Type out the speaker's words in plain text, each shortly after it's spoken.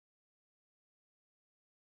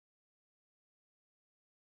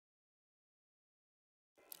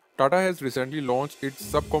Tata has recently launched its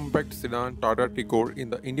subcompact sedan Tata Tigor in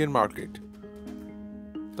the Indian market.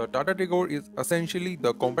 The Tata Tigor is essentially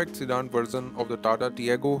the compact sedan version of the Tata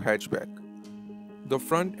Tiago hatchback. The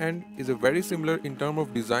front end is very similar in terms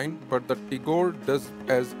of design, but the Tigor does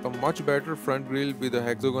has a much better front grille with a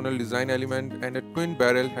hexagonal design element and a twin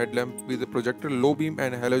barrel headlamp with a projector low beam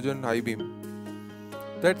and halogen high beam.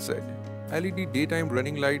 That said, LED daytime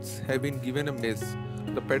running lights have been given a miss.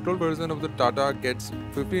 The petrol version of the Tata gets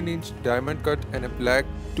 15-inch diamond cut and a black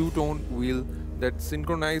two-tone wheel that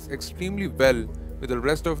synchronize extremely well with the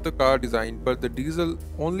rest of the car design, but the diesel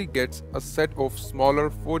only gets a set of smaller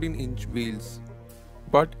 14-inch wheels.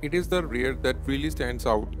 But it is the rear that really stands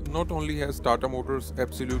out. Not only has Tata Motors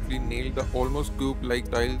absolutely nailed the almost cube-like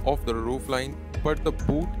style of the roofline, but the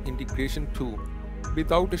boot integration too.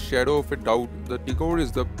 Without a shadow of a doubt, the Tigor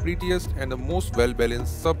is the prettiest and the most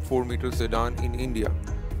well-balanced sub 4-meter sedan in India.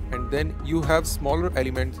 And then you have smaller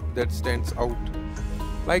elements that stands out,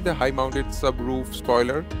 like the high-mounted sub-roof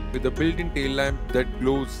spoiler with a built-in tail lamp that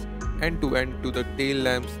glows end-to-end to the tail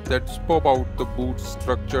lamps that pop out the boot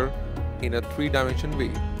structure in a 3-dimension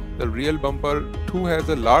way. The rear bumper too has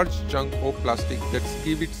a large chunk of plastic that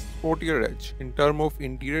gives it sportier edge. In terms of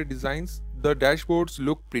interior designs, the dashboards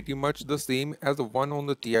look pretty much the same as the one on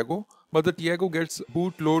the Tiago, but the Tiago gets a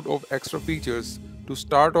bootload of extra features. To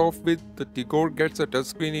start off with, the Tigor gets a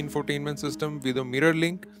touchscreen infotainment system with a mirror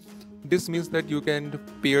link. This means that you can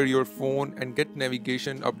pair your phone and get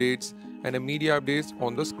navigation updates and media updates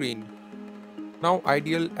on the screen. Now,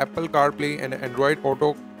 ideal Apple CarPlay and Android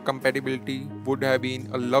Auto compatibility would have been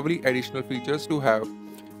a lovely additional features to have.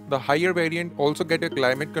 The higher variant also get a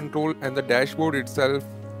climate control, and the dashboard itself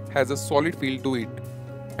has a solid feel to it.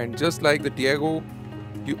 And just like the Tiago,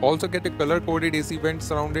 you also get a color-coded AC vent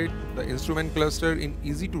surrounded, the instrument cluster in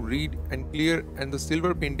easy to read and clear, and the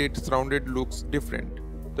silver painted surrounded looks different.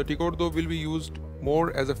 The Tigor though will be used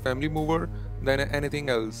more as a family mover than anything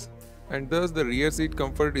else, and thus the rear seat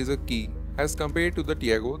comfort is a key. As compared to the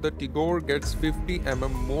Tiago, the Tigor gets 50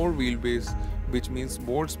 mm more wheelbase, which means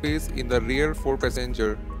more space in the rear for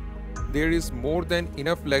passenger. There is more than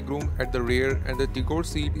enough legroom at the rear, and the Tigor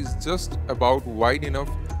seat is just about wide enough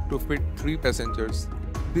to fit 3 passengers.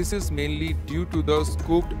 This is mainly due to the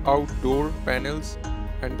scooped out door panels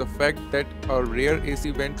and the fact that a rear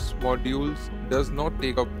AC vents modules does not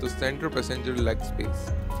take up the center passenger leg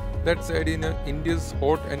space. That said, in India's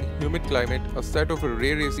hot and humid climate, a set of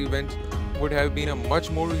rear AC vents would have been a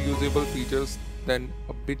much more usable features than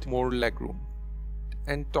a bit more legroom.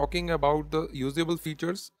 And talking about the usable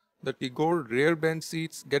features, the Tigor rear bench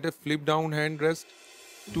seats get a flip down handrest,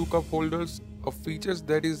 2 cup holders, a features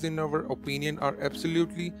that is in our opinion are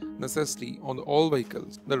absolutely necessary on all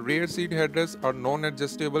vehicles. The rear seat headrests are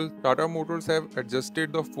non-adjustable. Tata Motors have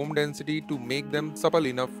adjusted the foam density to make them supple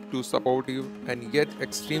enough to supportive and yet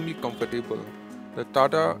extremely comfortable. The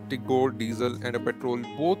Tata Tigor diesel and a petrol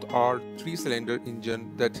both are 3-cylinder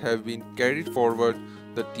engine that have been carried forward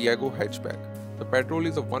the Tiago hatchback. The petrol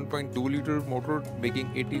is a 1.2-liter motor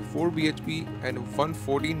making 84 bhp and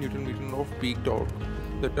 114 Nm of peak torque.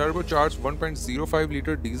 The turbocharged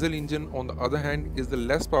 1.05-liter diesel engine on the other hand is the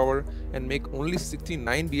less power and make only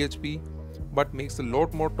 69 bhp but makes a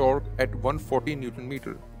lot more torque at 140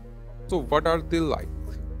 Nm. So what are they like?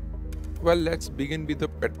 Well, let's begin with the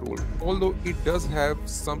petrol. Although it does have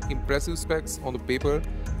some impressive specs on the paper,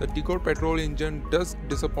 the Tigor petrol engine does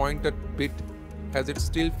disappoint a bit as it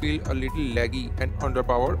still feels a little laggy and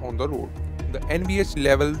underpowered on the road. The NVH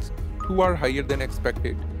levels too are higher than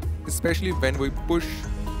expected, especially when we push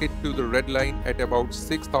it to the red line at about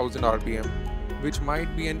 6000 rpm, which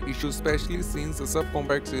might be an issue especially since a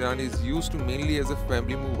subcompact sedan is used mainly as a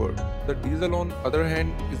family mover. The diesel on the other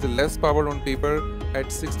hand is less power on paper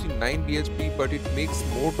at 69 bhp but it makes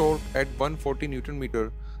more torque at 140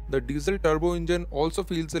 Nm. The diesel turbo engine also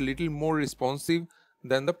feels a little more responsive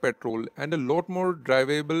than the petrol and a lot more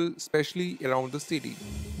drivable, especially around the city.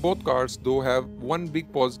 Both cars though have one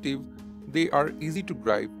big positive: they are easy to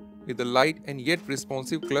drive, with a light and yet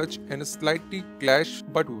responsive clutch and a slightly clash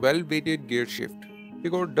but well-weighted gear shift.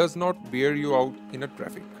 Tigor does not wear you out in a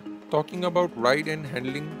traffic. Talking about ride and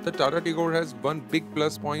handling, the Tata Tigor has one big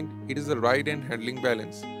plus point: it is a ride and handling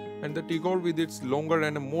balance. And the Tigor with its longer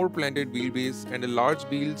and a more planted wheelbase and a large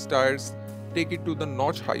wheels tires take it to the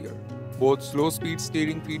notch higher. Both slow speed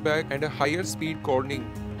steering feedback and a higher speed cornering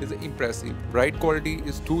is impressive. Ride quality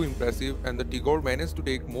is too impressive, and the Tigor managed to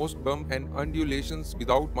take most bump and undulations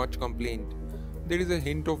without much complaint. There is a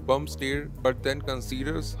hint of bumps there, but then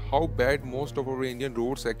considers how bad most of our Indian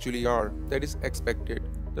roads actually are. That is expected.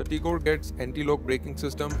 The Tigor gets anti-lock braking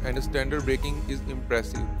system and standard braking is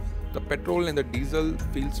impressive. The petrol and the diesel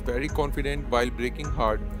feels very confident while braking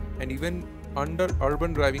hard, and even under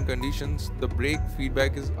urban driving conditions, the brake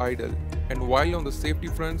feedback is idle. And while on the safety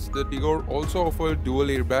fronts, the Tigor also offers dual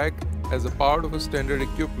airbag as a part of a standard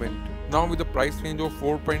equipment. Now with a price range of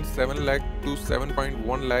 4.7 lakh to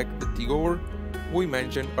 7.1 lakh, the Tigor we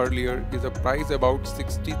mentioned earlier is a price about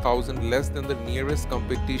 60,000 less than the nearest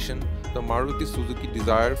competition, the Maruti Suzuki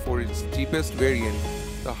Dzire, for its cheapest variant.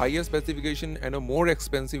 The higher specification and a more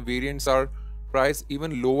expensive variants are priced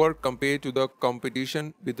even lower compared to the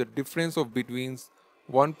competition, with a difference of between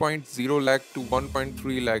 1.0 lakh to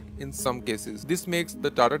 1.3 lakh in some cases. This makes the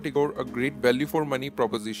Tata Tigor a great value for money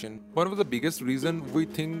proposition. One of the biggest reasons we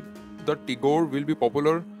think the Tigor will be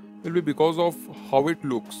popular will be because of how it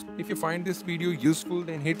looks. If you find this video useful,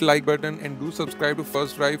 then hit like button and do subscribe to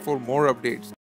First Drive for more updates.